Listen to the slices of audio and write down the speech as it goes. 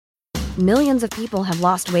Millions of people have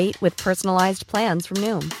lost weight with personalized plans from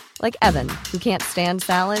Noom. Like Evan, who can't stand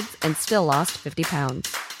salads and still lost 50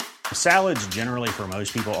 pounds. Salads generally for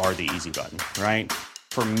most people are the easy button, right?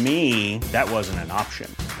 For me, that wasn't an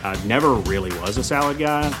option. I never really was a salad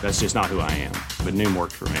guy. That's just not who I am. But Noom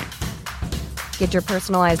worked for me. Get your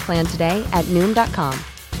personalized plan today at Noom.com.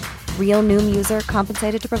 Real Noom user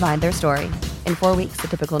compensated to provide their story. In 4 weeks, the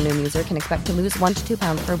typical Noom user can expect to lose 1 to 2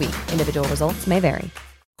 pounds per week. Individual results may vary.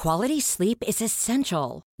 Quality sleep is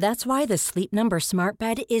essential. That's why the Sleep Number Smart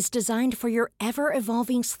Bed is designed for your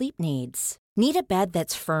ever-evolving sleep needs. Need a bed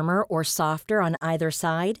that's firmer or softer on either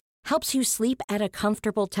side? Helps you sleep at a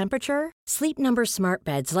comfortable temperature? Sleep Number Smart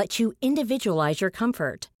Beds let you individualize your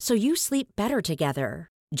comfort, so you sleep better together.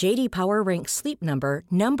 J.D. Power ranks Sleep Number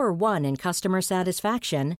number 1 in customer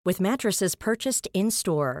satisfaction with mattresses purchased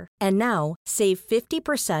in-store. And now, save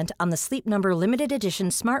 50% on the Sleep Number Limited Edition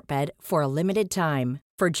Smart Bed for a limited time.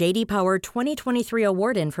 For J.D. Power 2023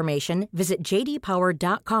 award information, visit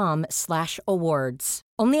jdpower.com/awards.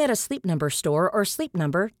 Only at a Sleep Number store or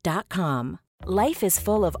sleepnumber.com. Life is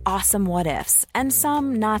full of awesome what-ifs, and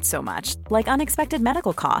some not so much, like unexpected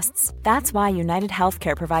medical costs. That's why United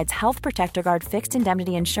Healthcare provides Health Protector Guard fixed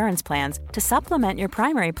indemnity insurance plans to supplement your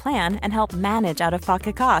primary plan and help manage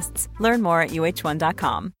out-of-pocket costs. Learn more at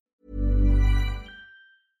uh1.com.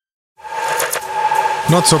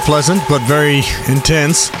 Not so pleasant, but very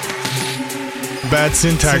intense. Bad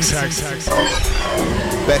syntax.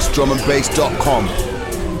 BestDrumAndBass.com.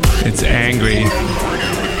 It's angry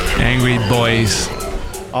boys.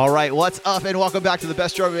 All right, what's up, and welcome back to the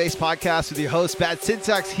Best Drum and Bass Podcast with your host, Bad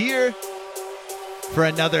Syntax, here for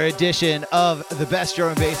another edition of the Best Drum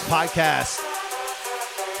and Bass Podcast.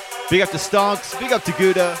 Big up to Stonks, big up to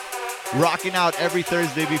Gouda, rocking out every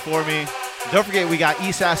Thursday before me. Don't forget, we got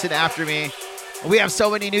Assassin after me. We have so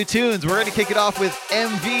many new tunes. We're going to kick it off with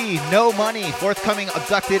MV, No Money, forthcoming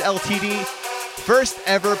Abducted LTD. First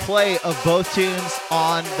ever play of both tunes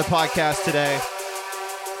on the podcast today.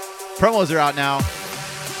 Promos are out now.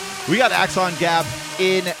 We got Axon Gab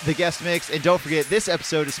in the guest mix. And don't forget, this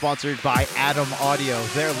episode is sponsored by Adam Audio.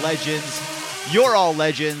 They're legends. You're all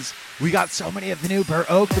legends. We got so many of the new Burr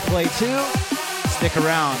Oak to play too. Stick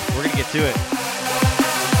around. We're going to get to it.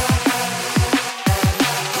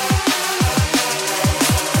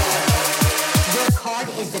 Your card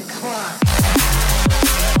is declined.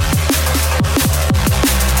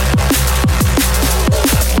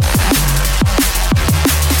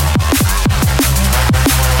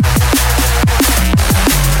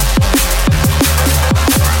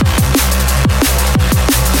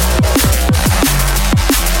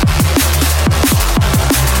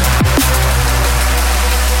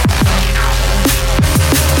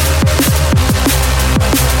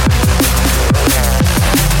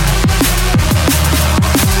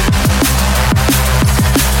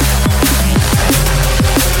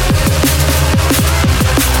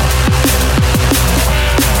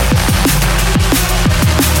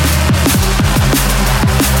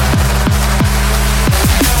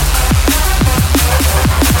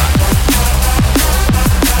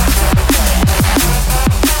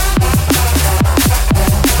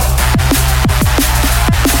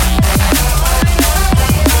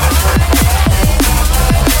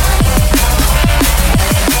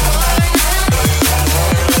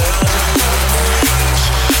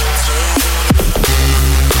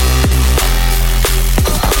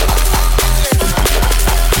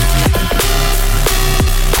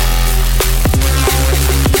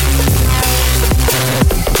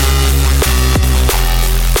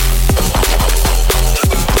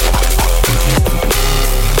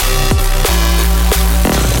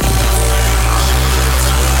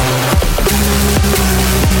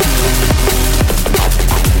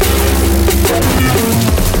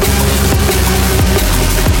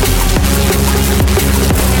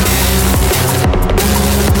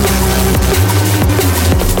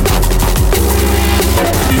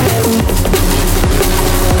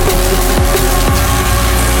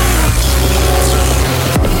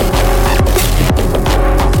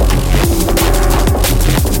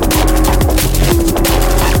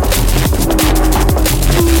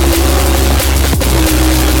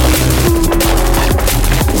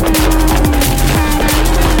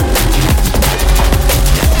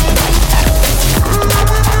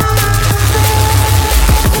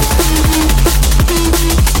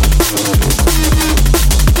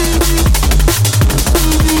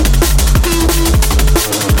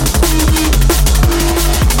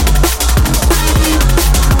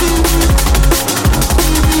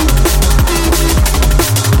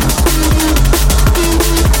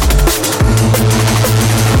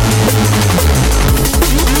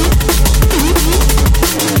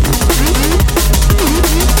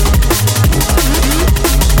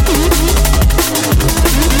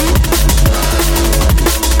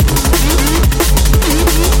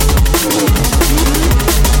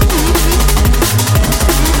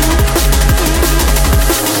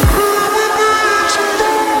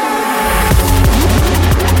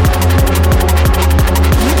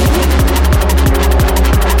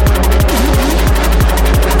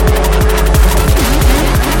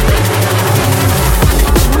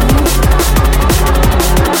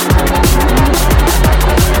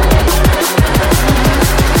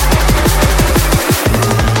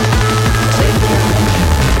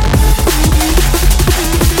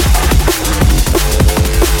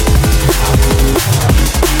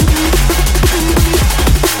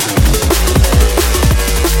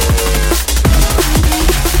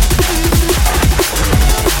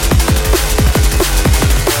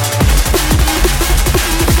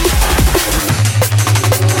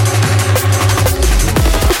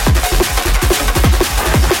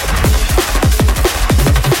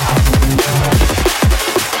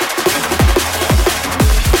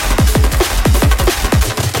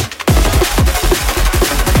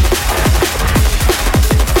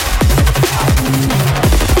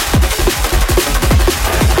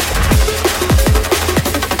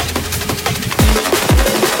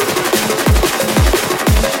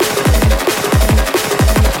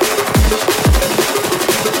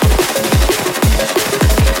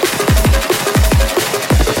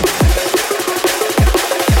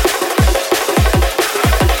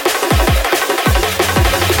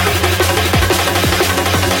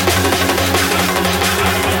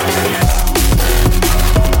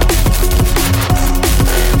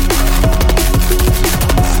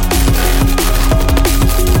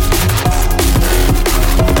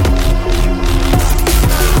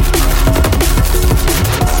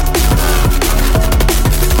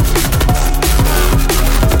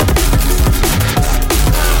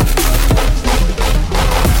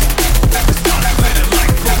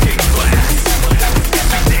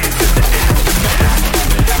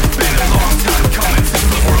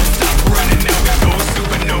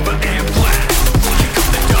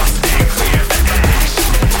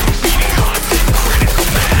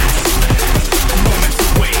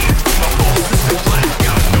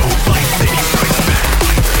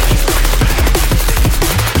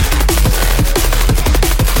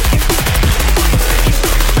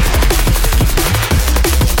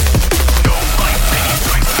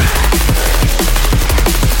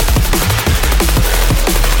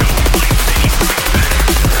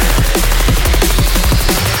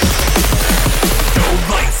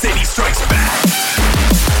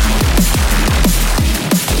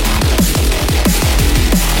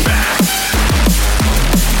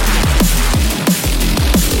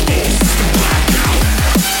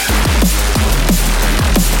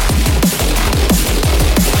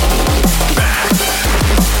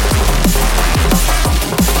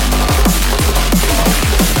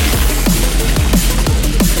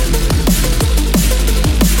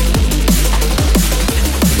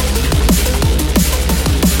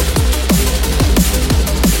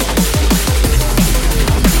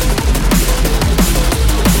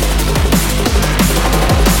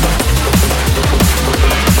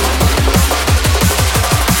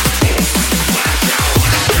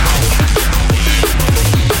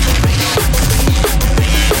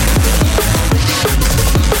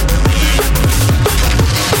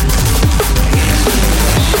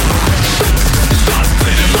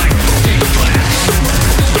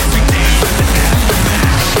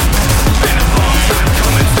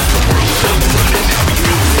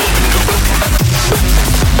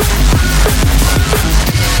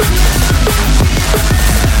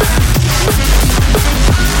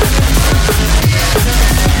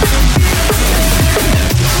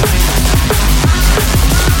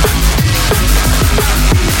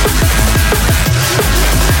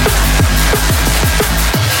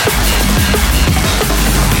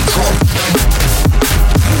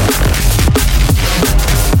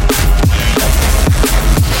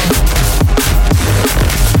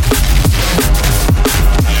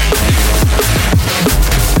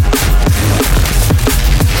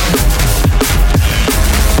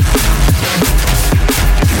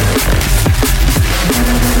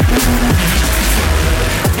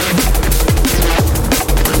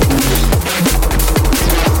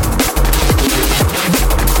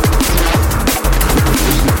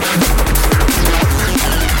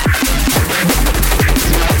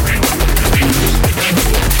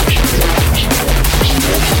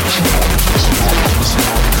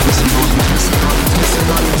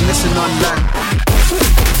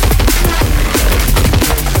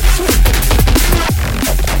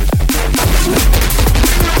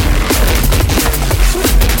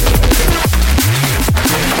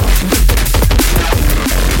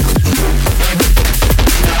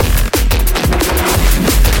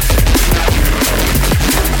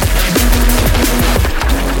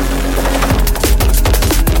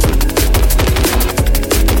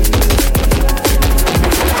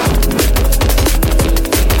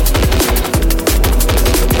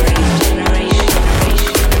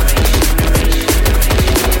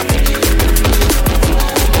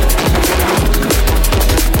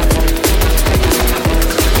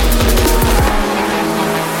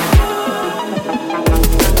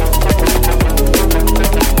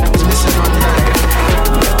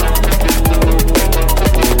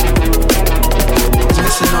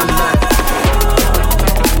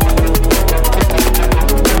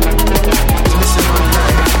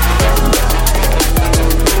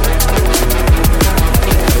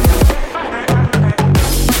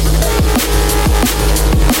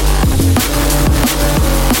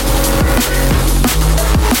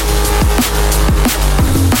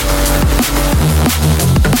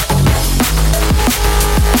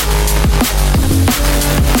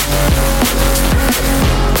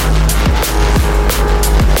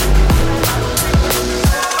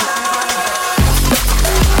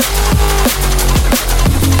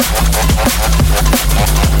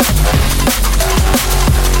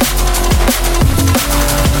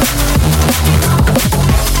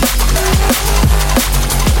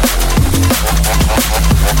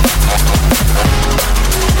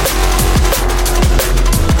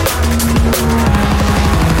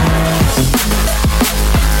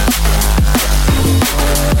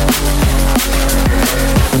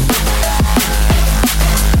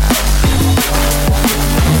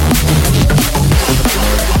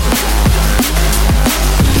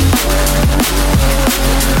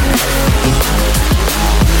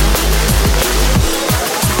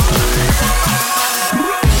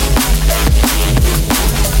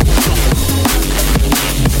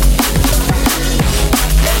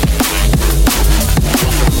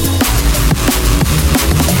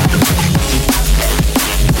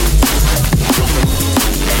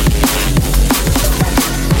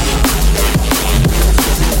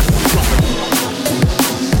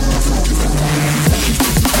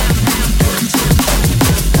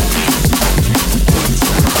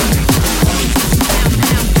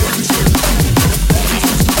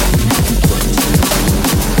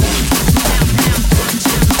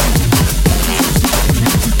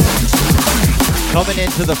 Coming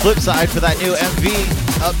into the flip side for that new MV.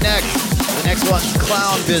 Up next, the next one's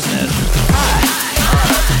Clown Business.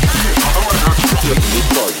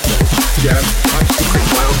 Yes, I'm secret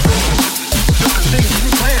clown business. Just the things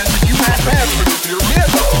you planned that you had bad for this year.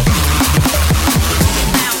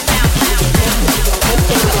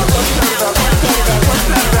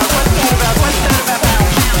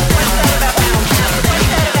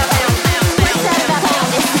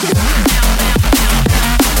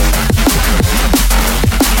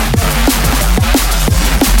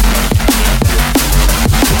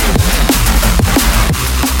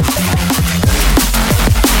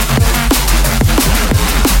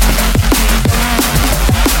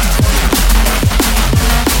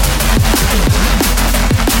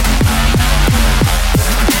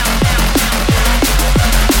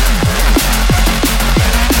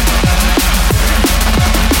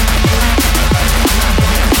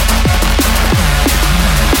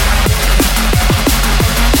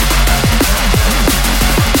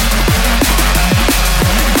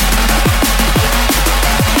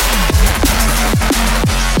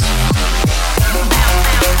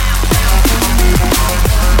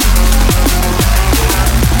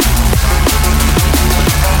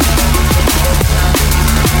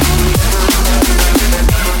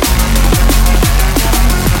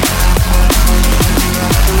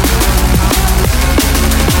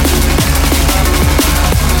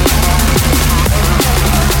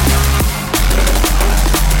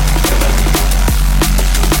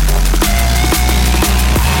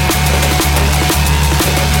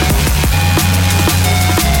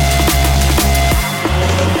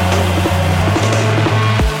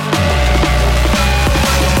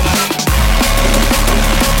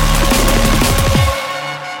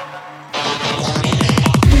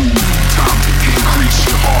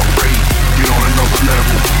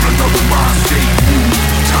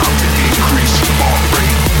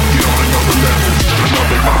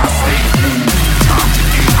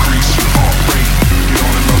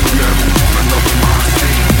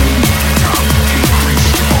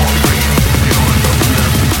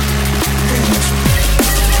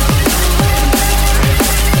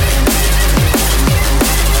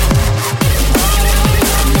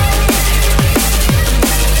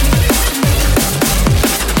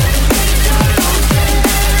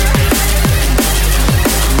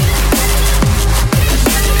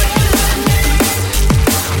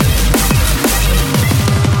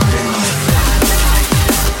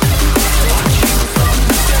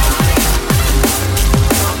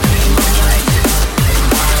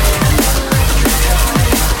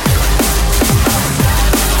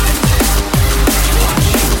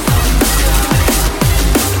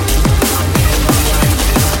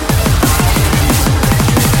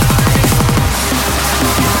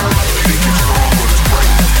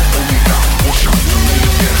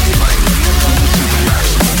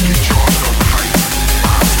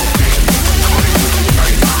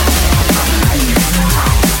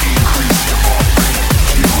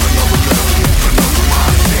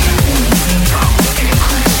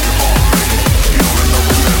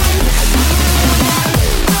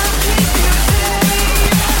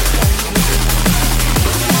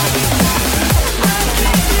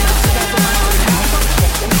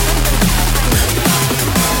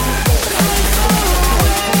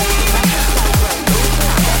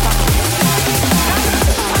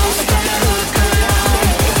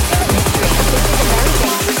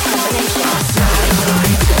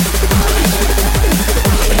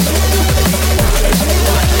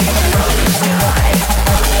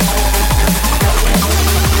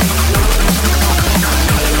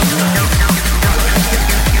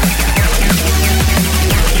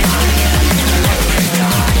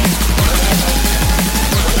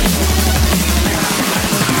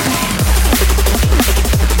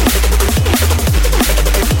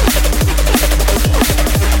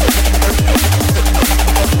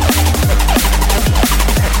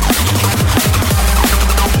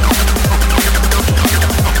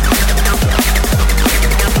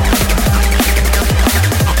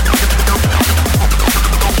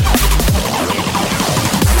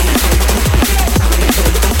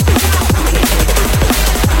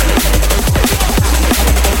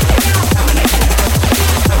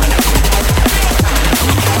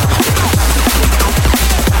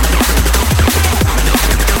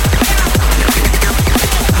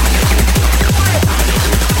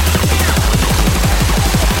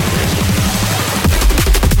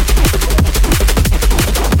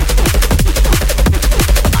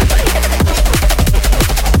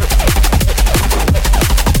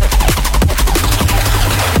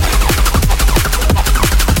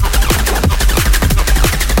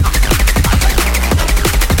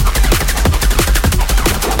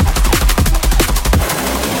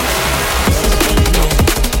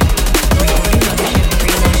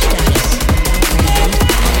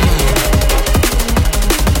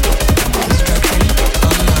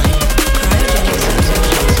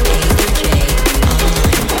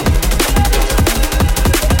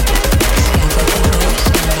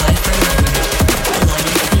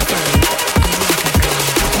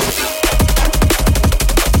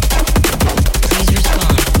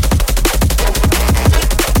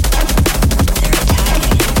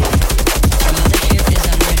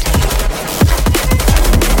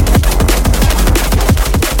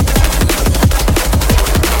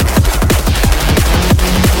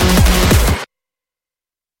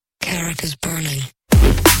 clock is burning.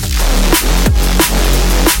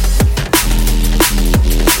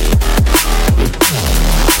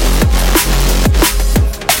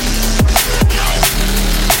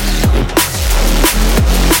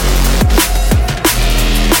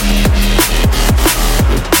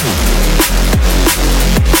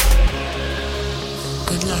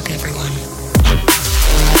 Good luck, everyone.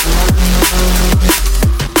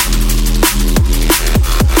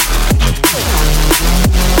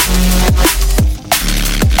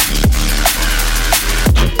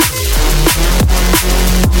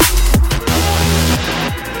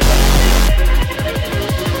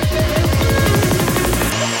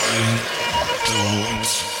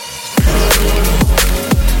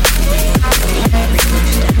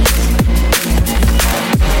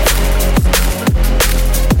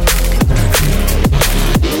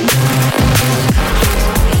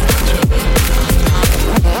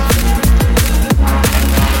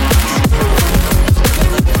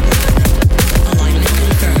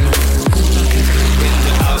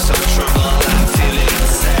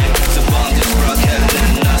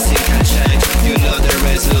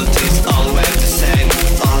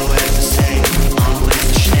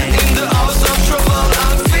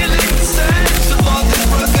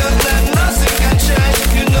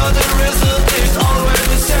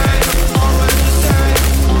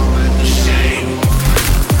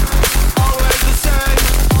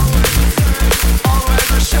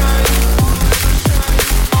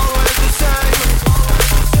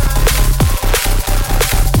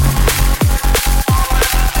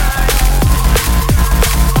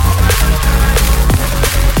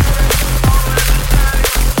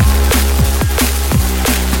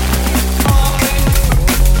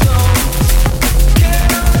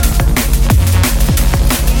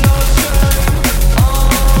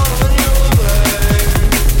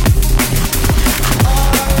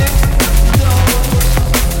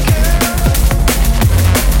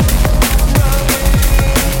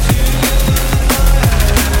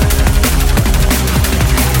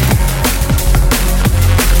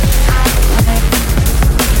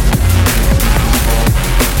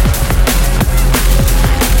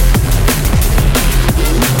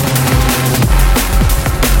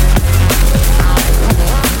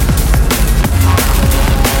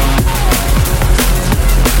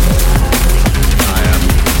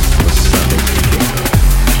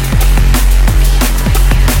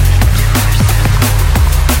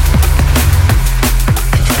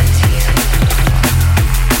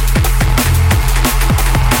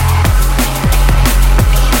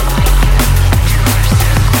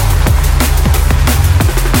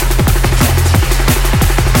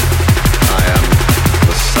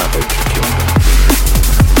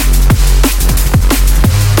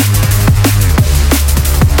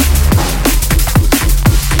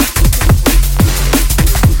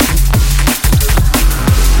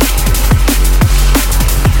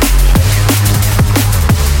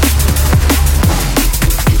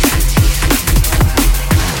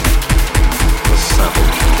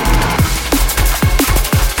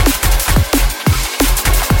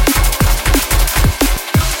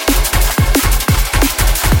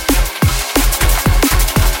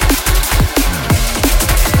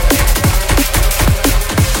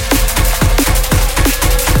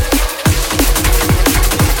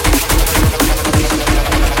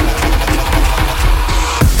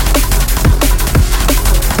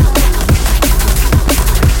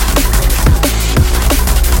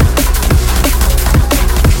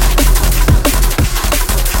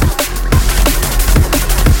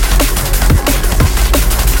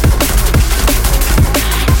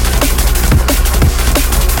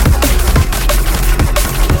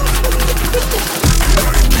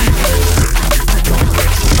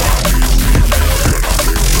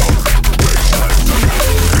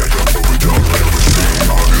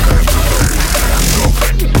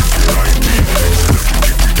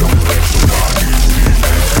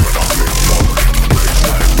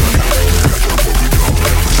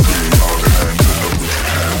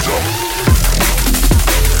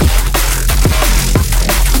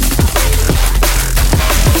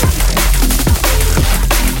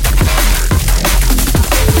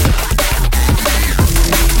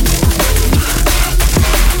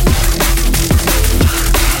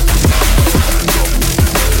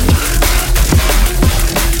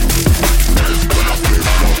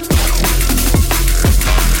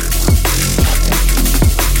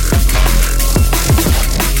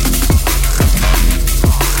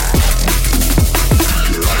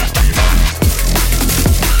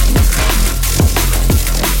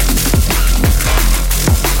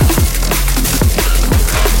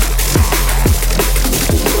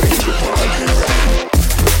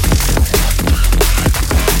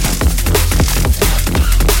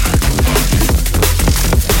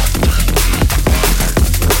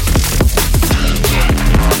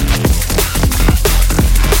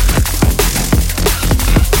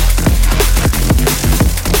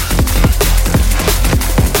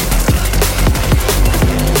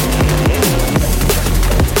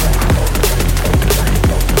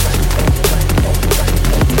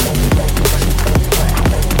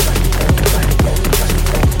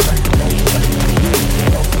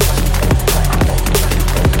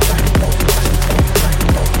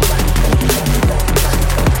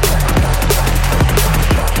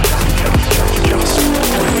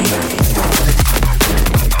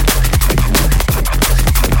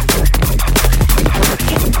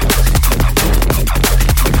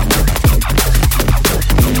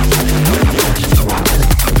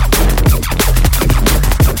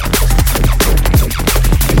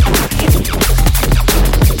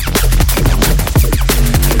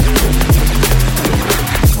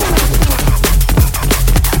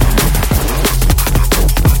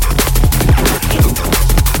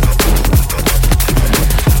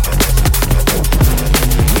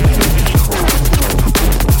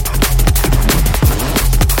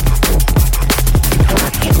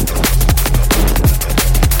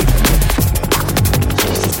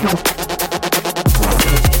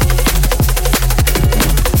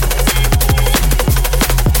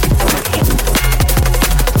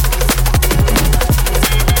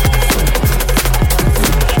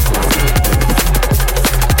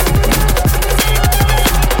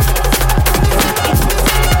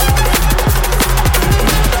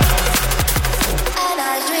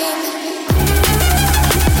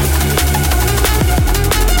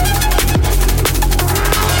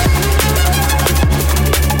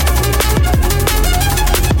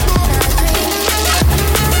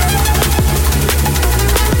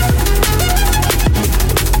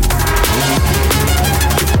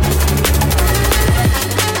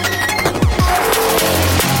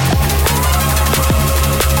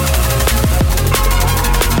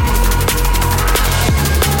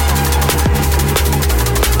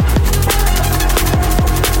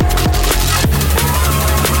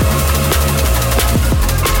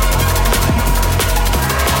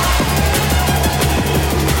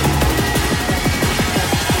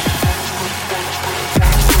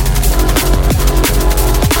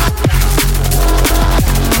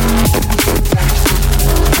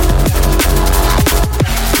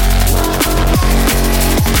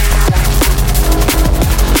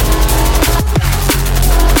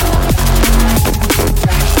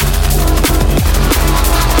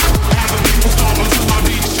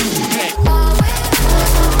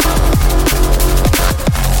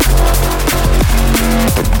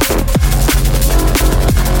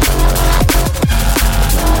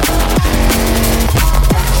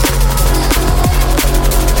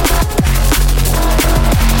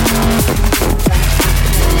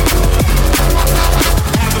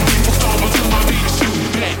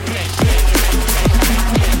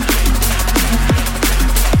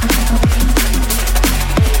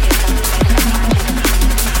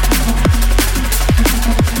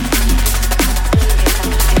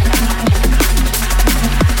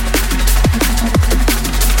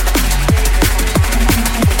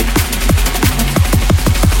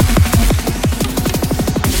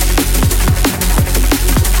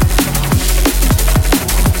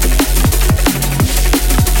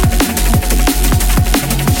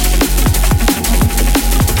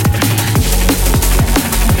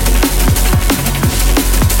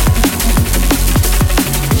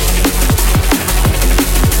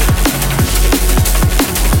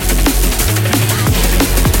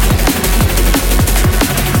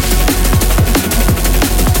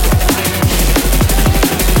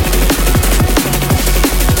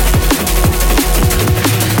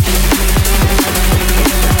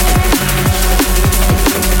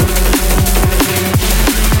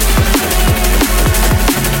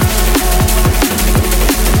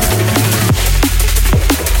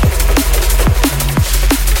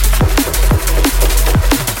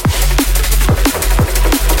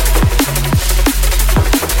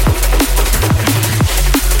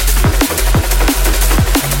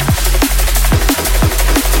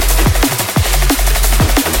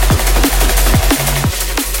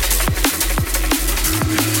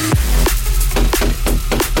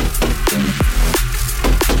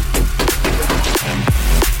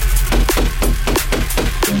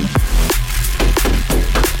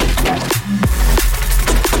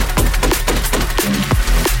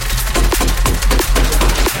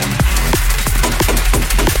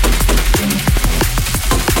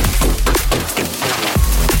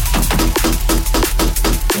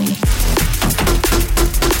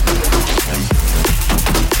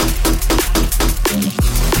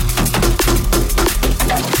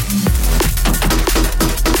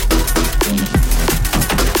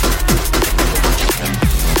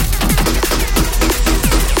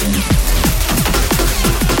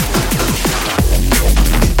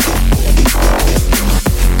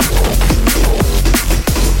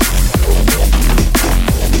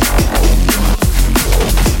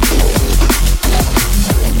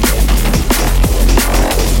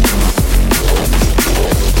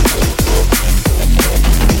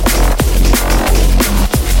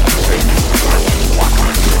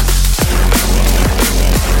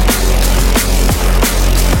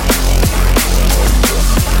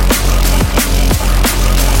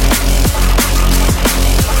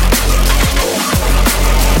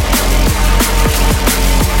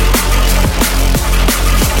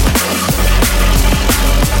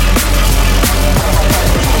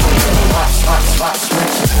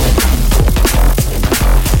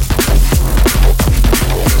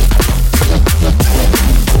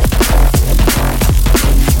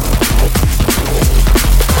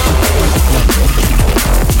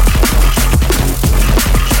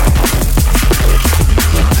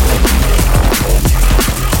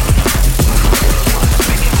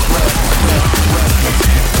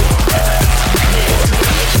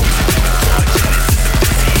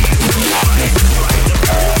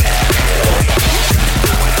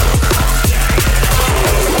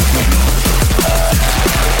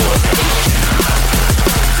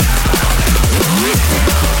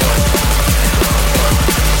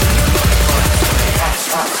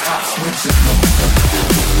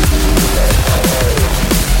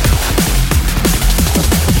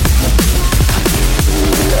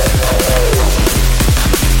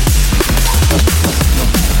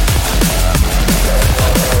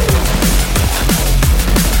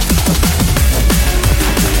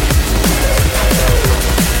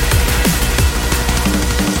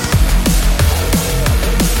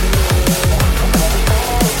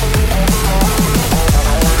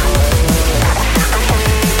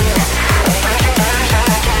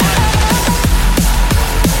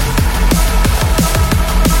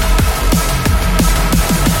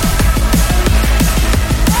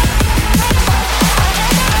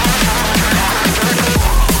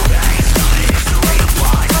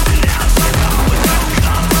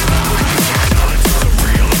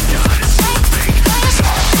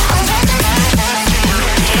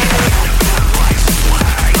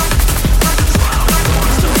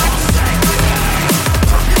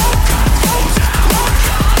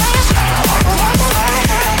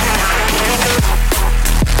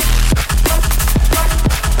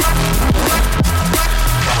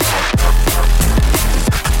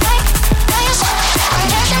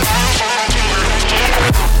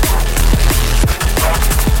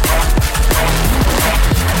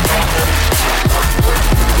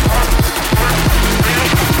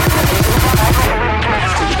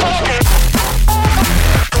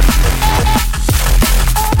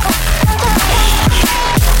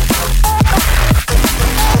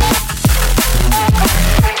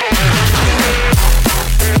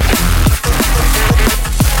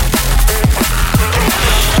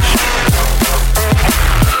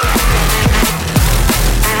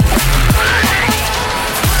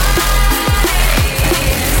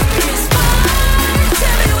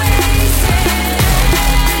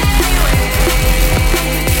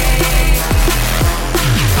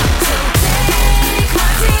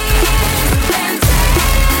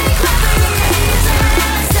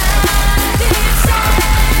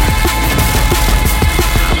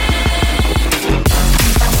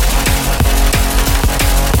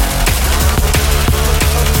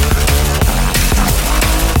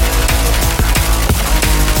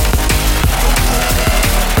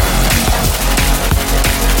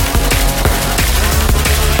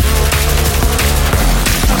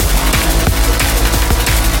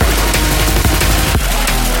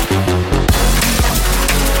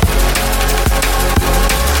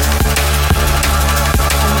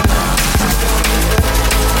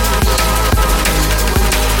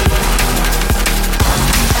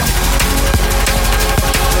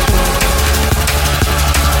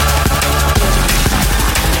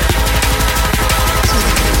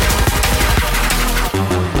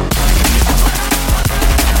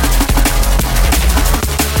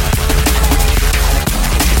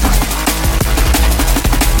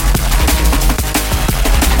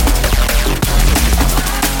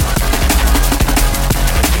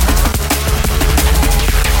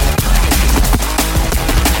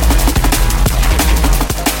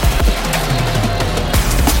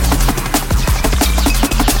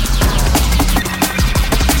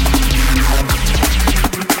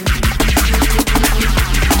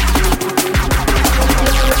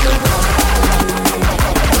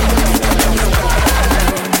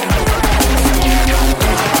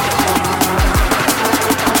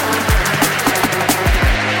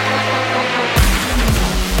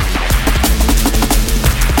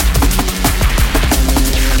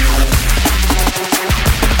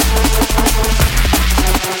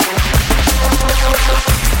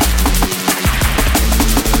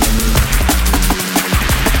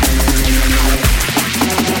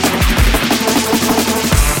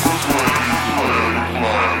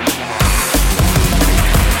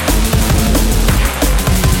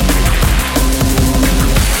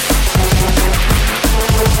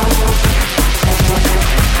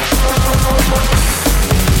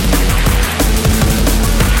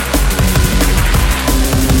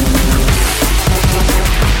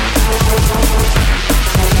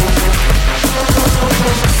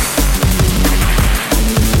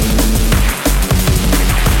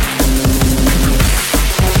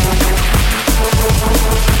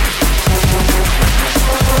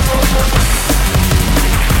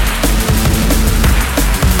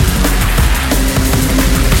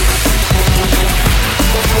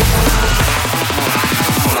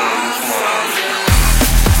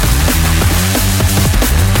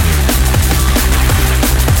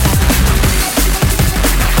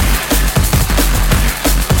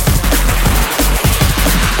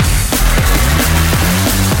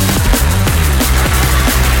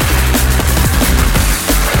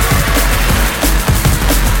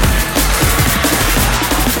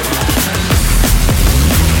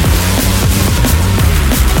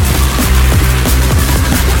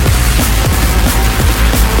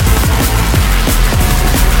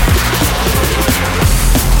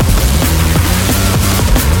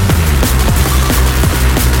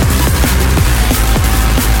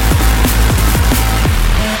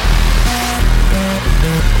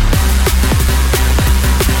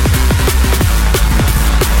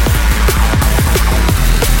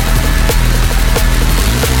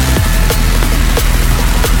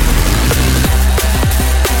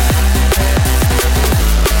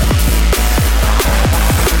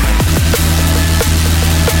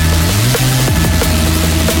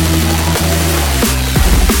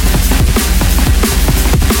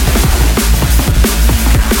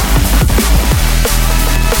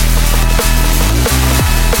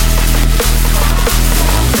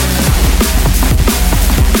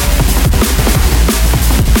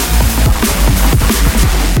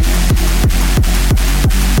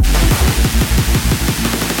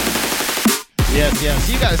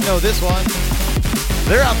 guys know this one.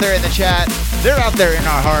 They're out there in the chat. They're out there in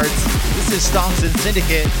our hearts. This is Stonks and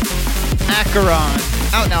Syndicate. Acheron.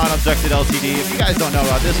 Out now on Abducted LTD. If you guys don't know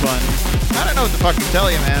about this one, I don't know what to fucking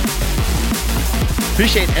tell you, man.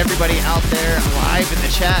 Appreciate everybody out there live in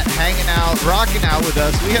the chat, hanging out, rocking out with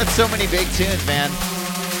us. We had so many big tunes, man.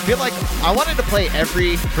 I feel like I wanted to play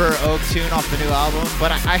every Burr Oak tune off the new album,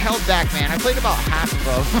 but I held back, man. I played about half of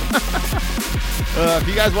them. If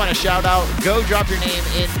you guys want to shout out, go drop your name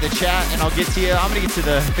in the chat, and I'll get to you. I'm going to get to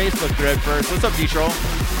the Facebook thread first. What's up, D-Troll?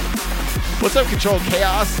 What's up, Controlled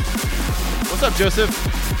Chaos? What's up, Joseph?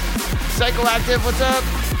 Psychoactive, what's up?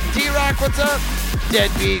 D-Rock, what's up?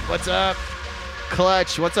 Deadbeat, what's up?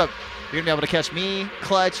 Clutch, what's up? You're going to be able to catch me,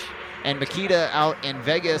 Clutch, and Makita out in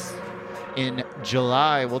Vegas in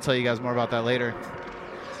July. We'll tell you guys more about that later.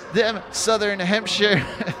 Them Southern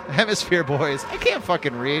Hemisphere boys. I can't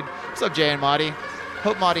fucking read. What's up, Jay and Marty?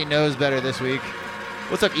 Hope Marty knows better this week.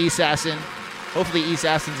 What's up, E-Assassin? Hopefully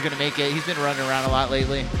E-Assassin's going to make it. He's been running around a lot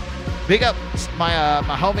lately. Big up my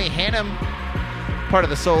homie Hannum, part of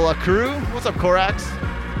the Sola crew. What's up, Korax?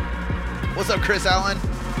 What's up, Chris Allen?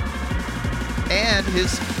 And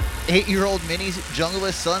his 8-year-old mini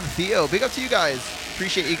junglist son, Theo. Big up to you guys.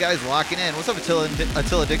 Appreciate you guys locking in. What's up, Attila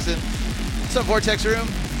Dixon? What's up, Vortex Room?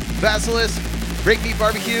 Basilisk, Breakbeat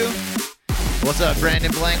Barbecue. What's up,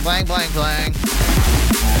 Brandon Blank, Blank, Blank, Blank.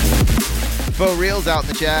 Faux Reels out in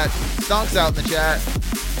the chat. Stonks out in the chat.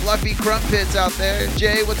 Fluffy Crumpets out there.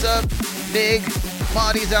 Jay, what's up? Big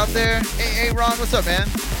Moddy's out there. AA Ron, what's up, man?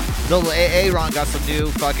 Double AA Ron got some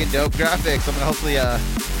new fucking dope graphics. I'm gonna hopefully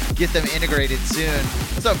get them integrated soon.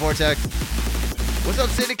 What's up, Vortex? What's up,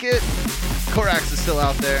 Syndicate? Korax is still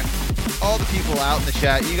out there. All the people out in the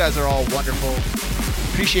chat, you guys are all wonderful.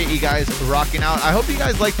 Appreciate you guys rocking out. I hope you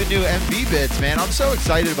guys like the new MV bits, man. I'm so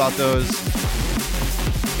excited about those.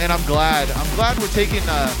 And I'm glad we're taking,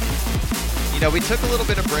 we took a little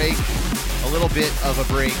bit of break,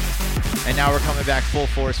 and now we're coming back full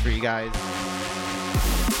force for you guys.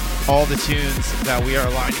 All the tunes that we are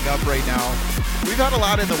lining up right now. We've had a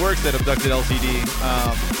lot in the works at Abducted LTD.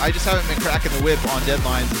 I just haven't been cracking the whip on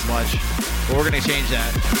deadlines as much, but we're going to change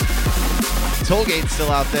that. Tollgate's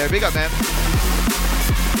still out there. Big up, man.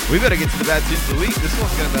 We better get to the bad tunes of the week. This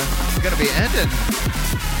one's gonna be ending.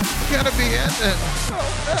 Gonna be ending.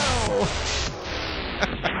 Oh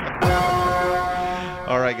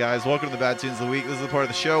no. All right, guys. Welcome to the bad tunes of the week. This is the part of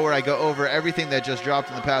the show where I go over everything that just dropped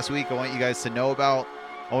in the past week. I want you guys to know about.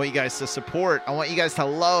 I want you guys to support. I want you guys to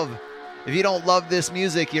love. If you don't love this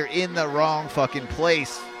music, you're in the wrong fucking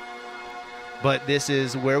place. But this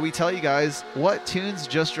is where we tell you guys what tunes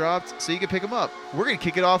just dropped so you can pick them up. We're going to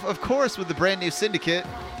kick it off, of course, with the brand new Syndicate.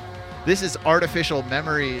 This is Artificial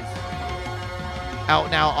Memories. Out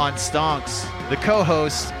now on Stonks, the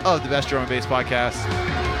co-host of the Best Drum and Bass Podcast.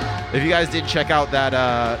 If you guys didn't check out that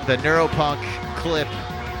the Neuropunk clip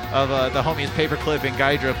of the homies Paperclip and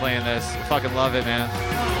Gydra playing this, I fucking love it, man.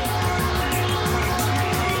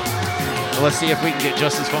 Let's see if we can get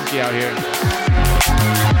just as funky out here.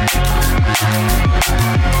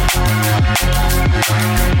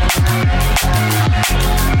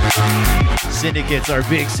 Syndicate's our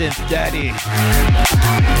big synth daddy.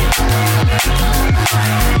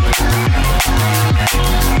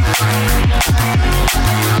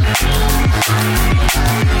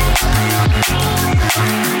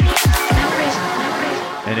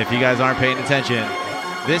 And if you guys aren't paying attention,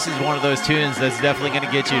 this is one of those tunes that's definitely going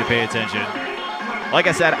to get you to pay attention. Like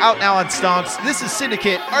I said, out now on Stonks. This is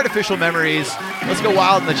Syndicate, Artificial Memories. Let's go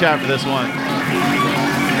wild in the chat for this one.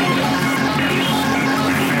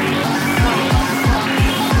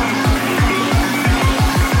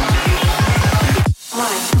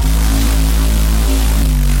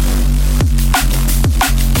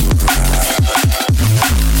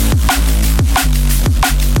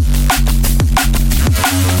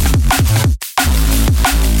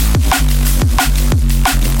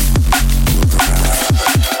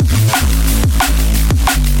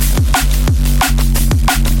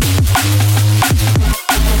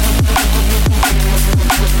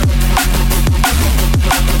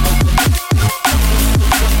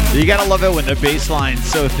 You gotta love it when the bass line's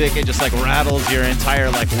so thick it just like rattles your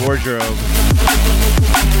entire like wardrobe.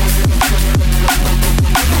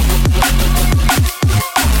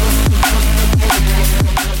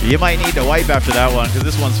 You might need to wipe after that one because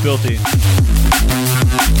this one's filthy.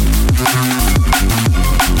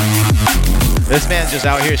 This man's just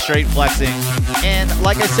out here straight flexing. And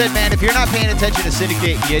like I said, man, if you're not paying attention to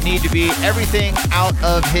Syndicate, you need to be. Everything out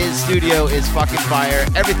of his studio is fucking fire.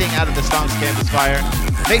 Everything out of the Stonks camp is fire.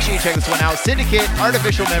 Make sure you check this one out. Syndicate,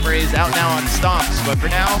 Artificial Memories, out now on Stonks. But for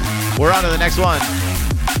now, we're on to the next one.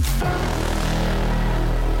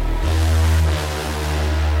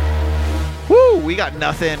 we got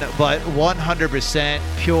nothing but 100%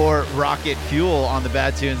 pure rocket fuel on the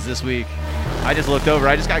bad tunes this week. I just looked over.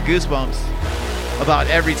 I just got goosebumps about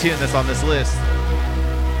every tune that's on this list.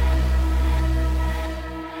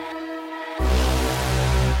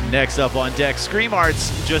 Next up on deck, Scream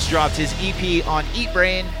Arts just dropped his EP on Eat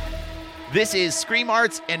Brain. This is Scream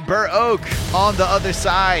Arts and Burr Oak on the other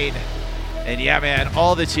side. And yeah, man,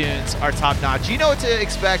 all the tunes are top notch. You know what to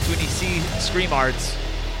expect when you see Scream Arts.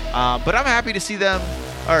 But I'm happy to see them,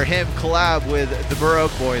 or him, collab with the Burr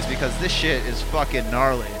Oak boys because this shit is fucking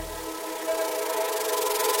gnarly.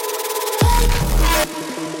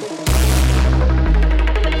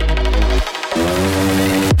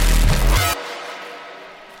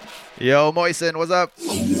 Yo, Moisen, what's up?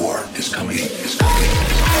 A war is coming.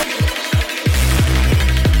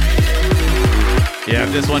 Yeah,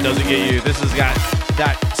 if this one doesn't get you, this has got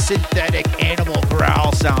that synthetic animal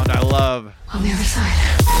growl sound I love. On the other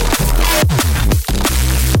side.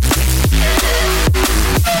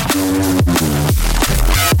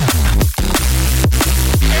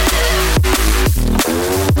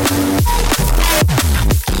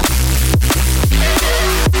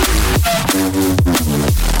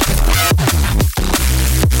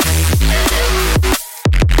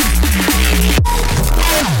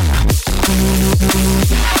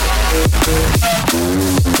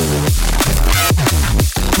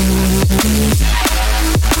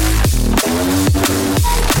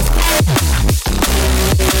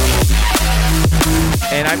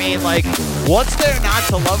 And I mean, like, what's there not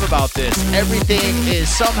to love about this? Everything is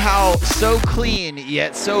somehow so clean,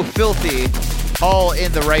 yet so filthy, all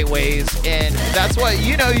in the right ways. And that's what,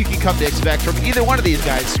 you know, you can come to expect from either one of these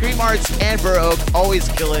guys. Scream Arts and Burr Oak always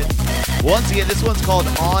kill it. Once again, this one's called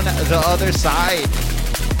On the Other Side.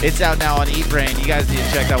 It's out now on Eat Brain. You guys need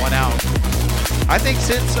to check that one out. I think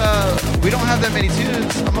since we don't have that many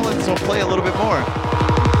tunes, I'm going to let this one play a little bit more.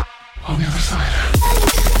 On the other side.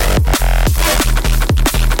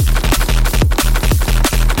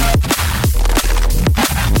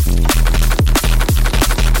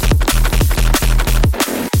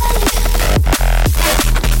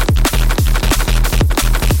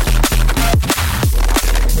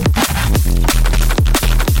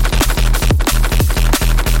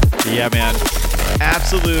 Yeah, man.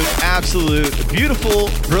 Absolute, beautiful,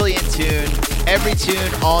 brilliant tune. Every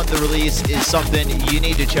tune on the release is something you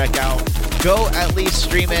need to check out. Go at least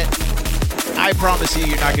stream it. I promise you,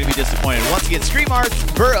 you're not going to be disappointed. Once again, Scream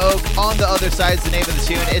Arts, Burr Oak, On the Other Side is the name of the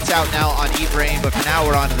tune. It's out now on Eat Brain, but for now,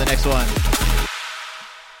 we're on to the next one.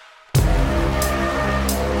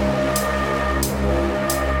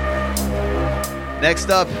 Next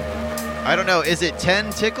up, I don't know, is it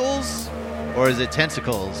 10 tickles or is it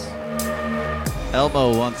tentacles?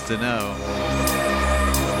 Elmo wants to know.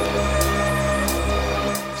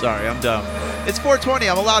 Sorry, I'm dumb. It's 420.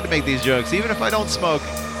 I'm allowed to make these jokes. Even if I don't smoke,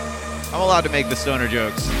 I'm allowed to make the stoner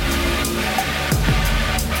jokes.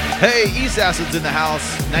 Hey, East Acid's in the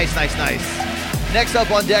house. Nice. Next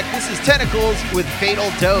up on deck, this is Tentacles with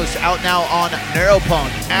Fatal Dose, out now on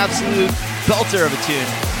Neuropunk. Absolute belter of a tune.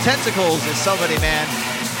 Tentacles is somebody, man.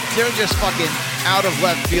 They're just fucking out of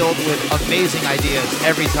left field with amazing ideas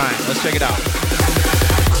every time. Let's check it out.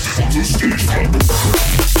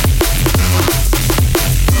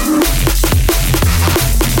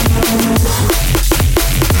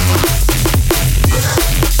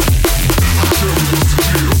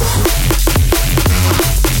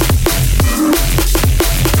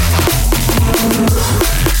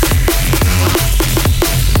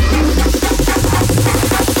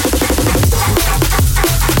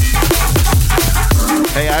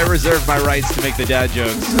 Hey, I reserve my rights to make the dad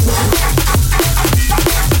jokes.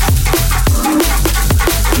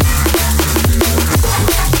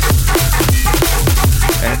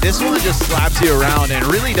 And this one just slaps you around and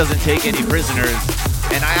really doesn't take any prisoners.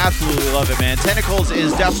 And I absolutely love it, man. Tentacles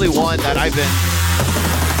is definitely one that I've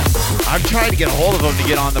tried to get a hold of them to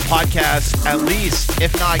get on the podcast, at least,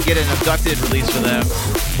 if not get an abducted release for them.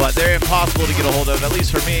 But they're impossible to get a hold of, at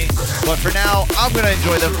least for me. But for now, I'm going to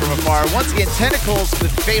enjoy them from afar. Once again, Tentacles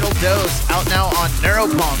with Fatal Dose, out now on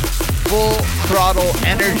Neuropunk. Full throttle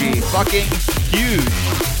energy. Fucking huge.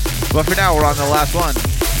 But for now, we're on the last one.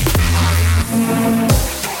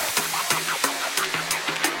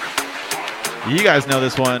 You guys know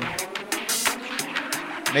this one.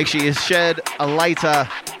 Make sure you shed a lighter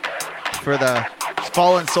for the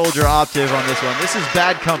Fallen Soldier Octave on this one. This is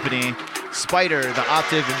Bad Company, Spider, the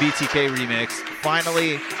Octave and BTK remix.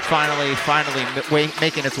 Finally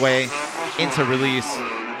making its way into release.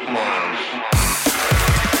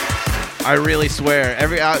 I really swear, I'm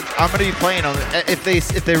going to be playing them.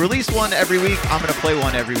 If they release one every week, I'm going to play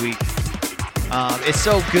one every week. It's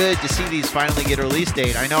so good to see these finally get a release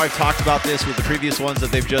date. I know I've talked about this with the previous ones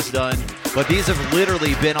that they've just done, but these have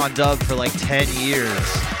literally been on dub for like 10 years.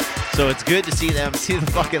 So it's good to see them see the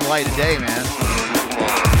fucking light of day, man.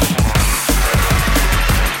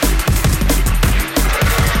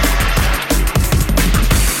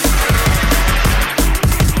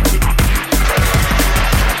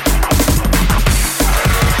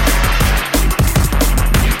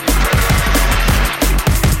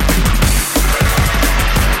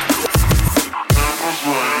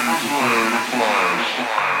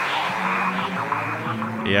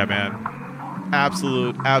 Yeah, man.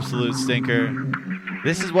 Absolute stinker.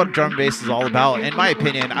 This is what drum and bass is all about, in my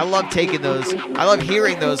opinion. I love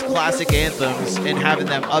hearing those classic anthems and having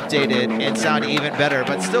them updated and sound even better,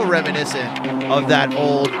 but still reminiscent of that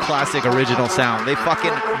old classic original sound. They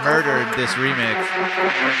fucking murdered this remix.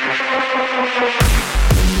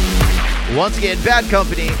 Once again, Bad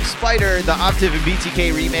Company, Spider, the Octave and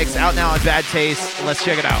BTK remix, out now on Bad Taste. Let's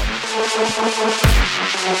check it out.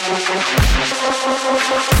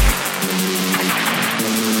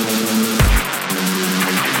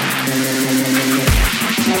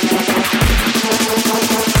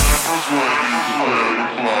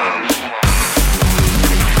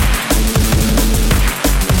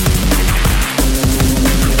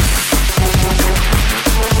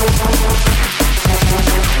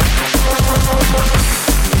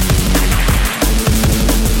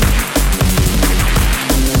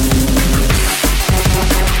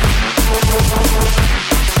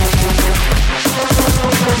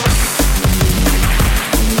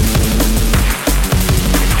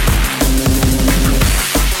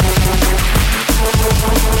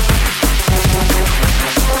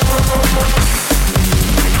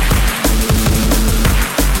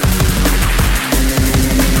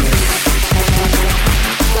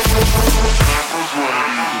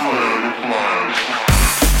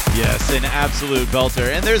 Absolute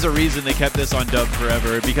belter, and there's a reason they kept this on dub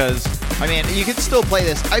forever, because I mean, you can still play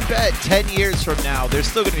this. I bet 10 years from now they're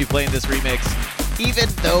still going to be playing this remix even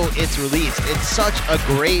though it's released. It's such a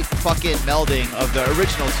great fucking melding of the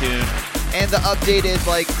original tune and the updated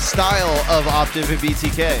like style of Octave and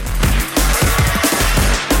BTK.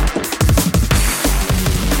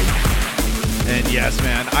 And yes,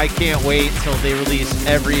 man, I can't wait till they release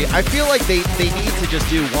I feel like they need to just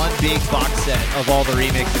do one big box set of all the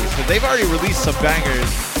remixes, because they've already released some bangers,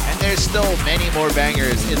 and there's still many more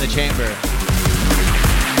bangers in the chamber.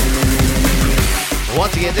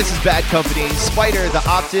 Once again, this is Bad Company, Spider, the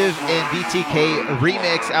Octave and BTK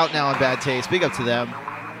remix, out now on Bad Taste. Big up to them.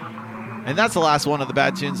 And that's the last one of the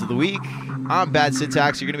Bad Tunes of the week. I'm Bad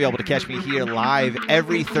Syntax. You're going to be able to catch me here live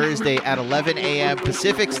every Thursday at 11 a.m.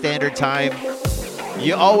 Pacific Standard Time.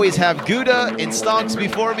 You always have Gouda and Stonks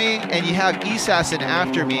before me, and you have Assassin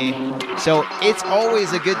after me. So it's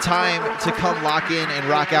always a good time to come lock in and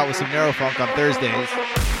rock out with some Neurofunk on Thursdays.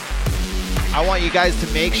 I want you guys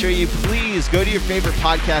to make sure you please go to your favorite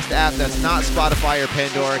podcast app that's not Spotify or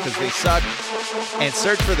Pandora, because they suck, and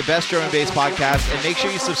search for the Best Drum and Bass Podcast, and make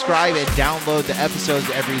sure you subscribe and download the episodes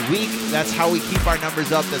every week. That's how we keep our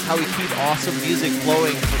numbers up. That's how we keep awesome music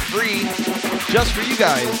flowing for free, just for you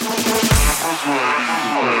guys.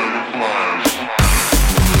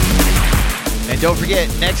 And don't forget,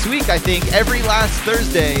 next week, I think, every last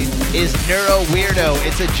Thursday is Neuro Weirdo.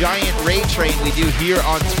 It's a giant raid train we do here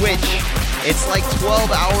on Twitch. It's like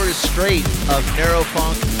 12 hours straight of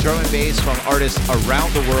Neurofunk, drum and bass from artists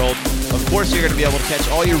around the world. Of course, you're going to be able to catch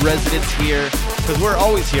all your residents here, because we're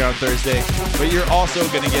always here on Thursday, but you're also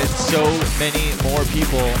going to get so many more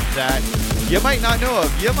people that you might not know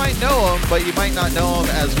of. You might know them, but you might not know them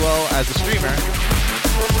as well as a streamer.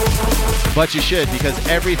 But you should, because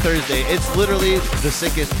every Thursday, it's literally the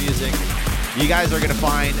sickest music. You guys are going to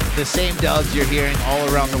find the same dubs you're hearing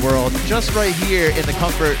all around the world, just right here in the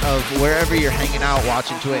comfort of wherever you're hanging out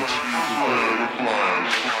watching Twitch.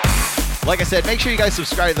 Like I said, make sure you guys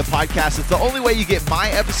subscribe to the podcast. It's the only way you get my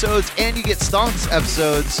episodes and you get Stonks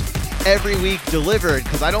episodes every week delivered,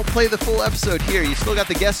 because I don't play the full episode here. You still got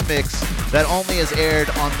the guest mix that only is aired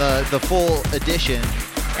on the full edition,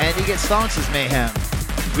 and you get Stonks' mayhem.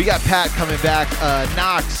 We got Pat coming back,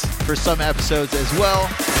 Knox for some episodes as well.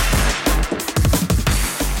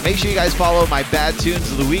 Make sure you guys follow my Bad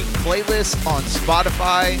Tunes of the Week playlist on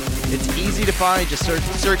Spotify. It's easy to find. Just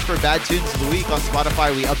search for Bad Tunes of the Week on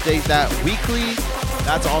Spotify. We update that weekly.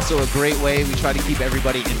 That's also a great way. We try to keep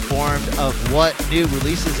everybody informed of what new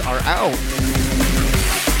releases are out.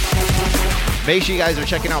 Make sure you guys are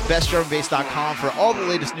checking out bestdrumandbass.com for all the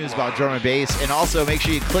latest news about drum and bass. And also make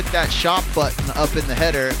sure you click that shop button up in the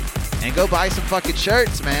header and go buy some fucking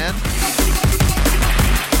shirts, man.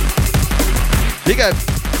 Big up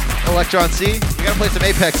Electron C. We gotta play some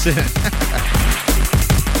Apex soon.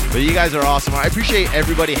 But you guys are awesome. I appreciate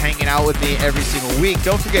everybody hanging out with me every single week.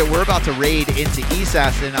 Don't forget, we're about to raid into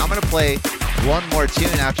ESAS, and I'm gonna play one more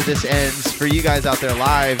tune after this ends for you guys out there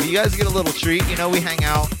live. You guys get a little treat. You know, we hang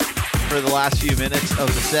out for the last few minutes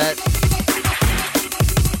of the set.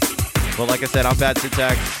 But like I said, I'm Bad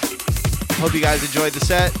Syntax. Hope you guys enjoyed the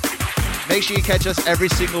set. Make sure you catch us every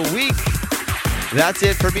single week. That's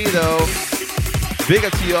it for me, though. Big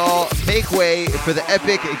up to y'all. Make way for the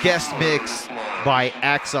epic guest mix by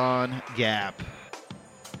Axon Gap.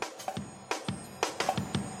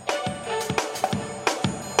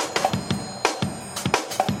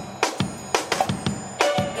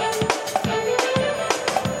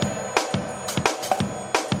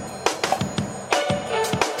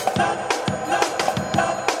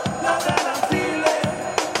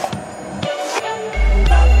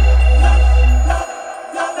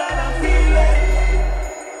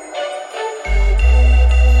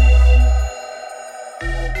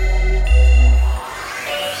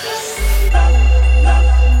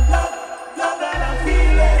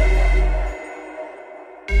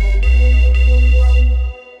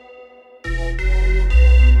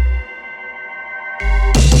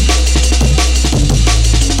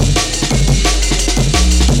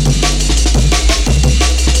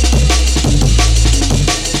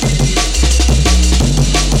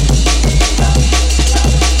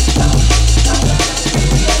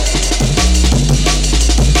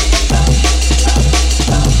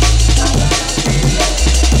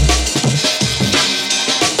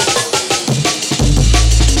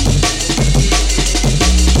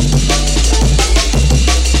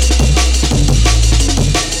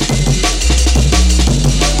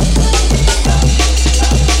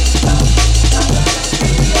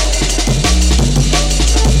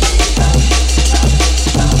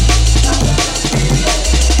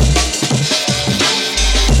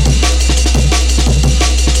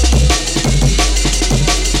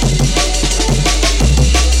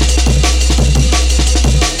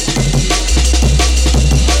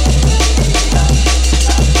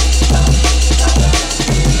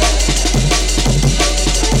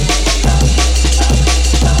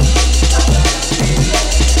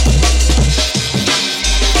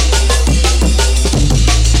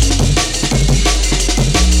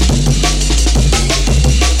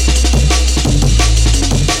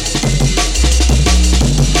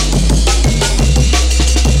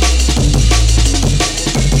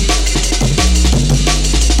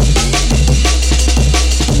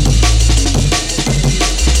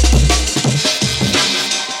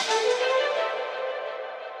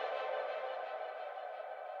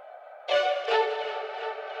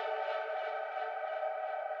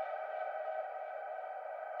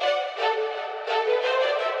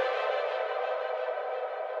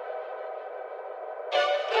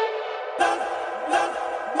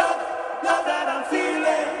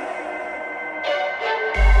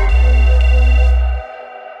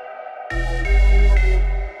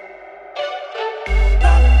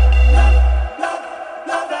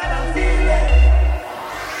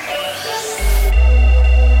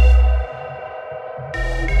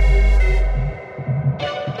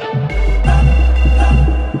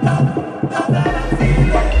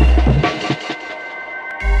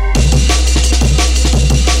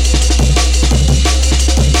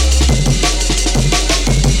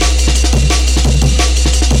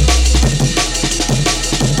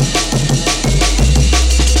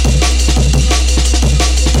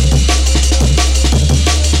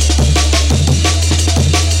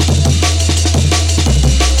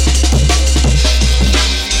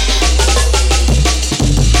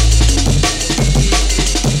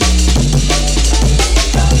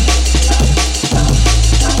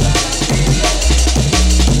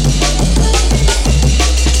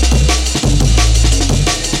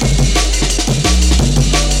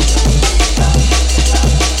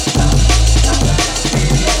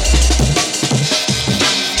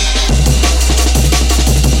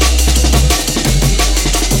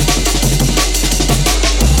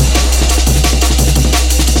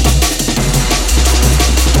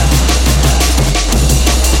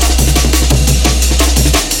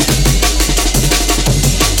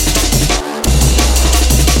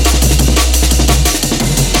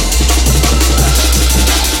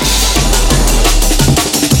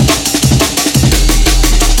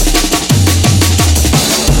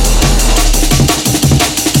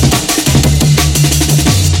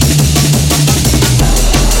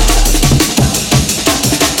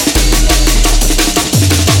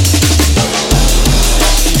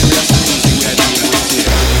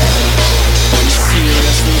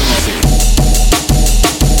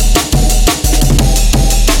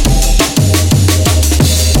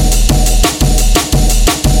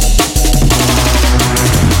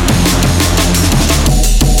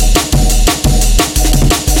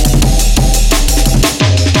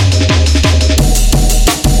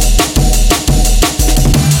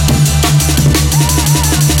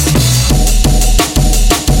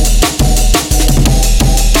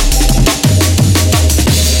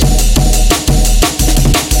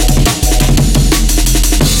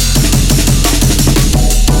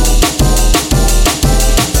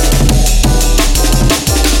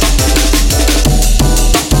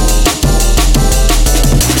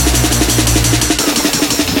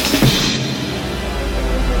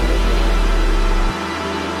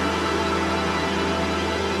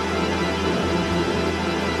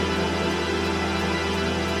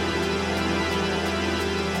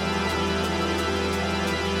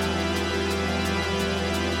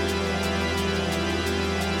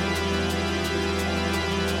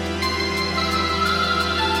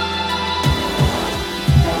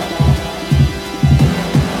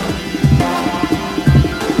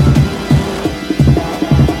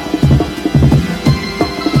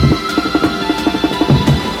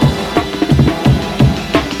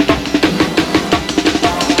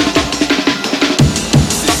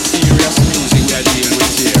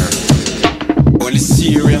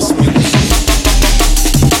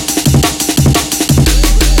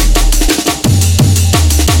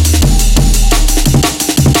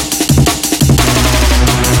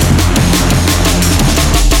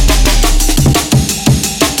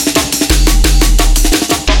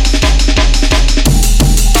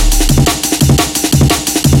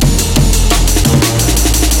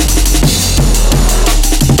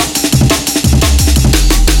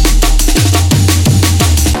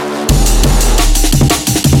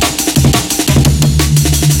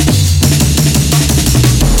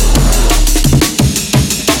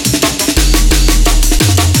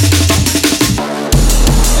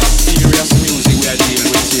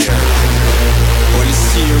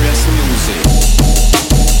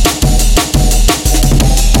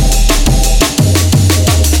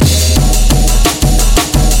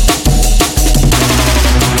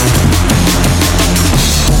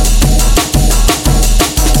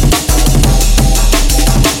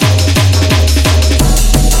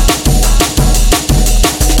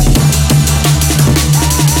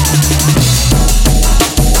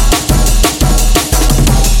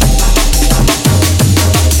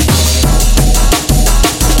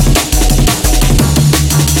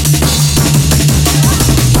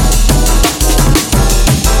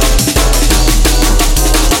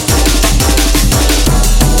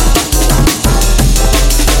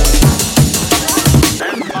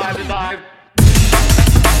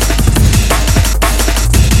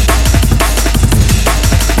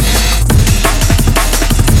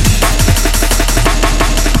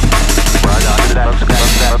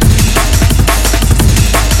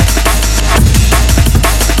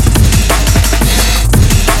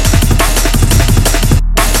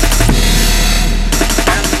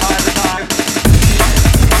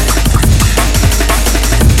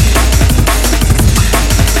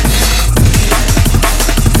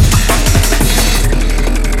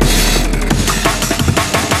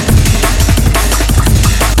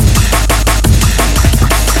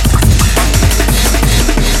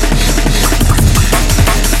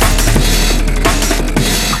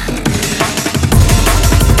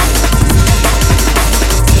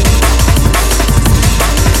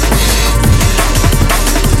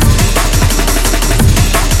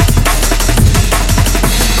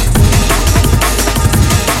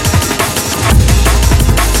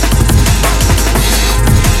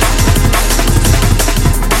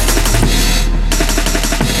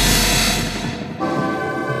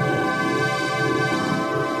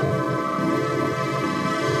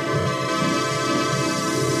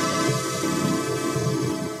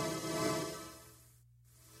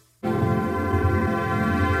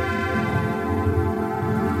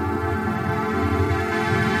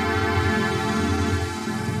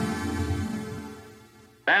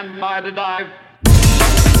 Stand by to dive.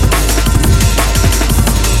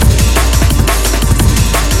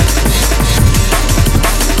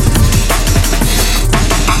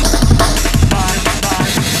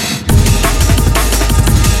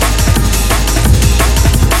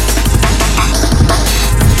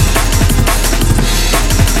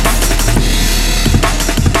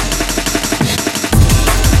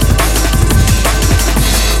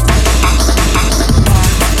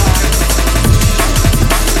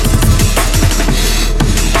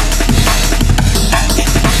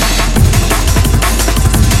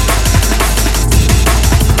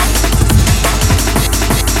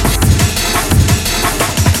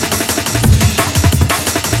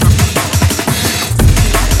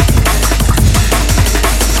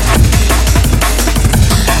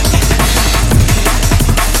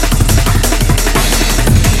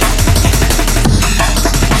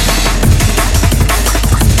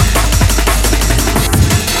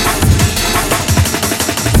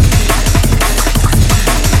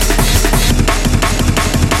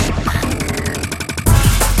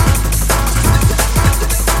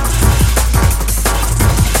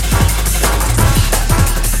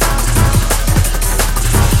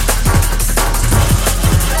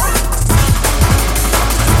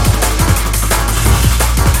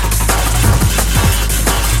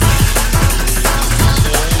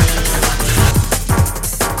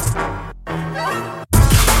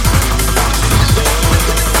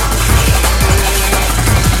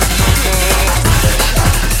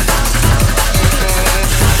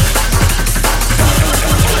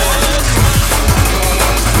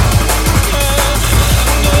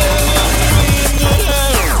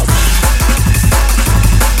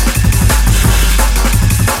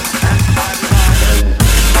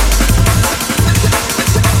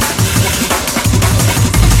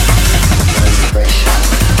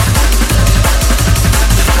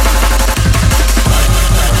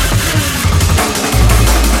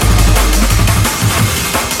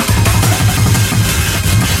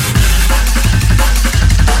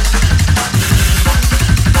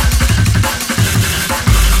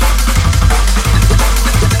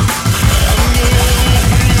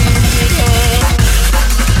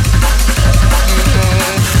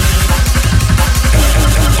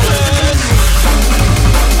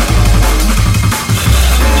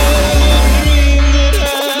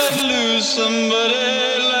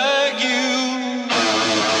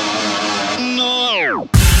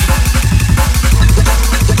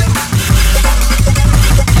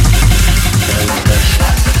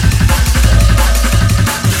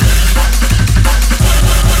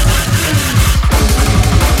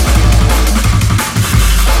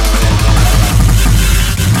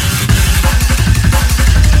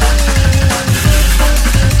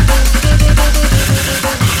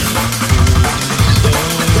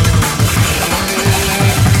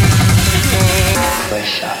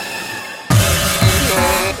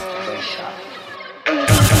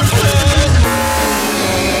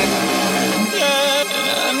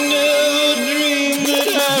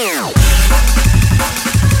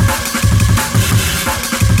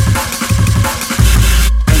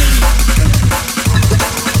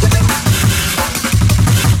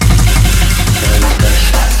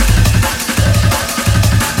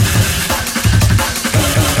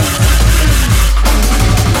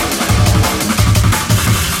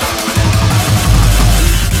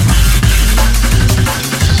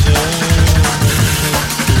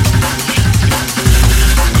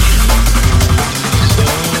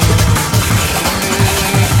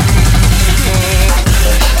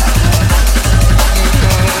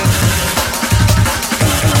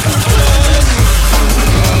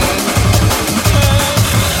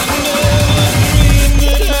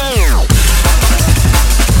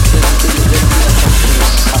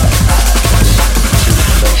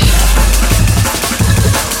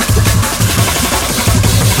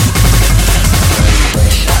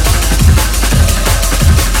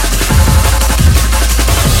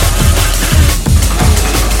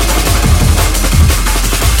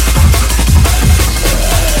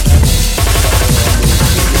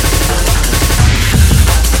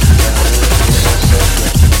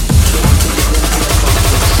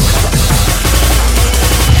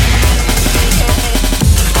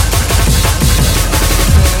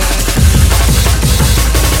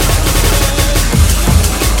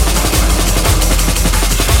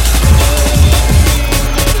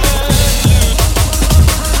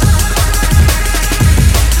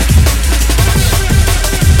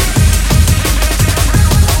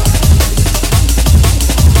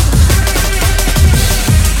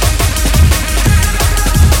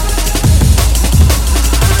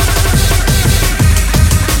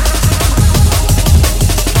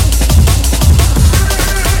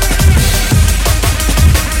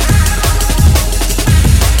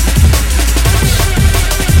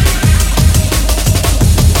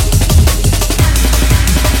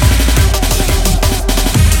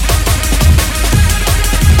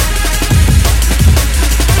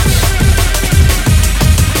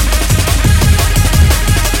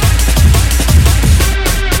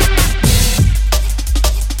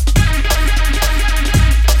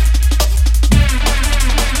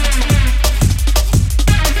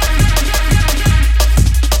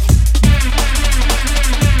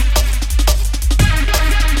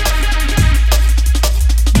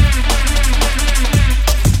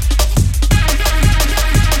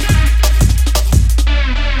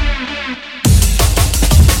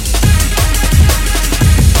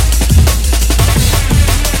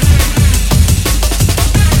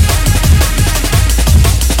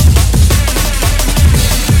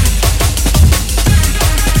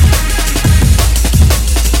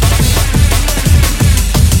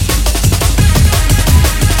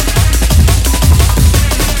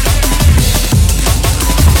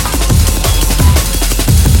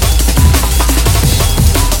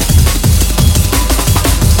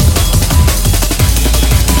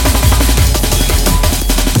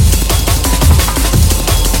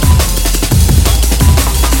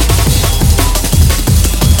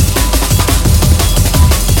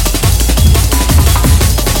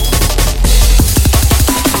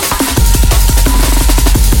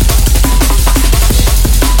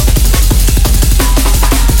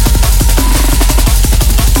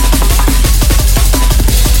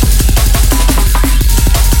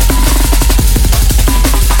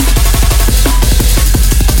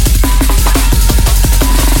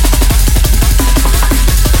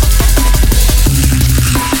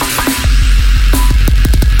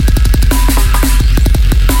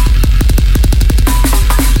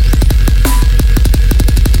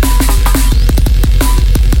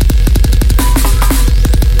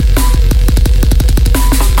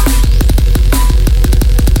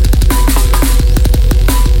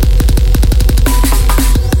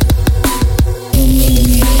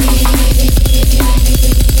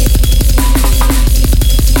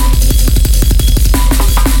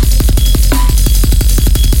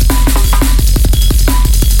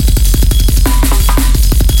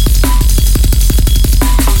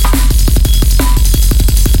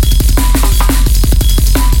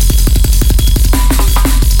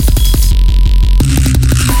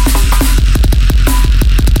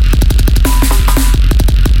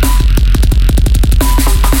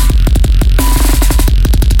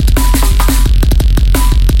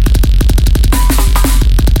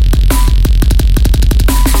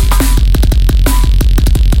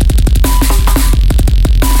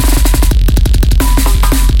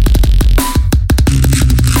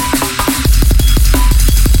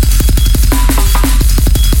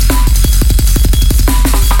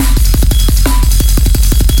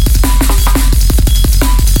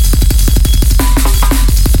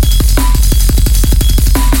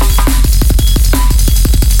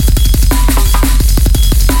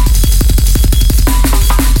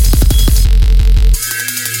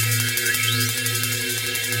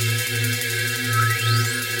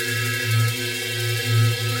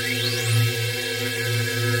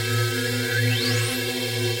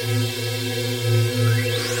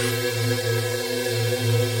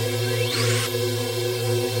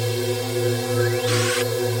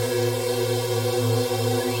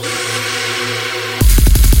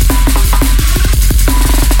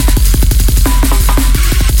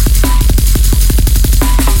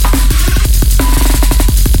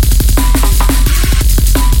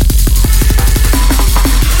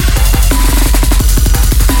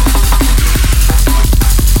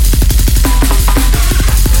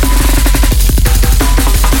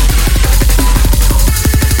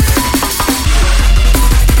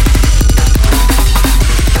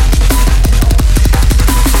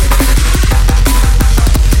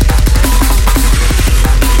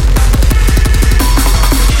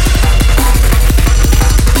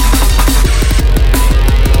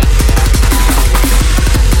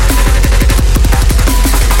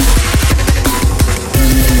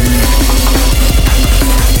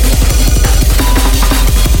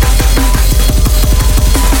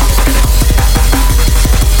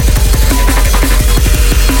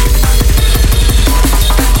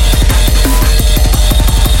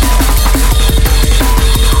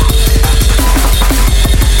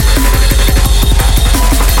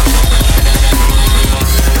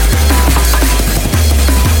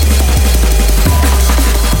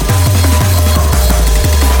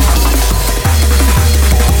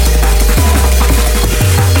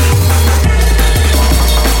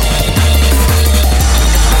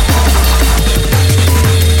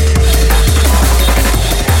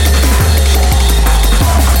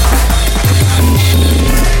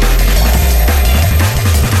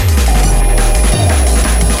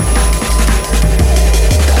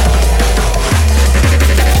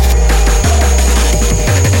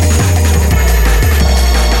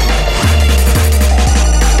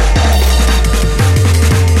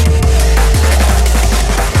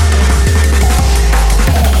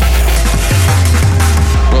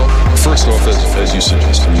 first off, as you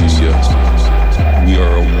suggest, we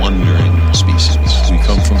are a wandering species. We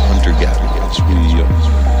come from hunter-gatherers. We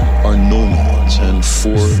are nomads, and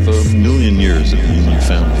for the million years that the human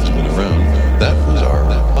family has been around, that was our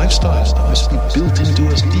lifestyle. That must be built into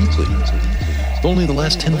us deeply. It's only the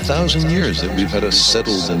last 10,000 years that we've had a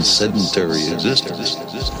settled and sedentary existence.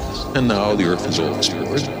 And now the earth is all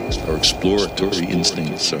explored. Our exploratory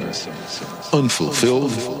instincts are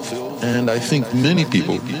unfulfilled. And I think many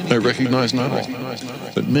people, I recognize not all,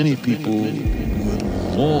 but many people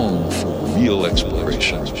long for real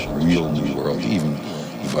exploration, real new world, even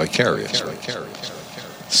vicarious.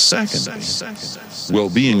 Second,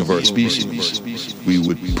 well-being of our species. We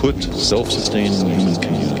would put self-sustaining human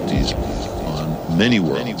communities on many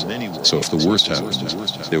worlds. So if the worst happened,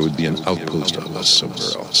 there would be an outpost of us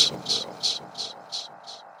somewhere else.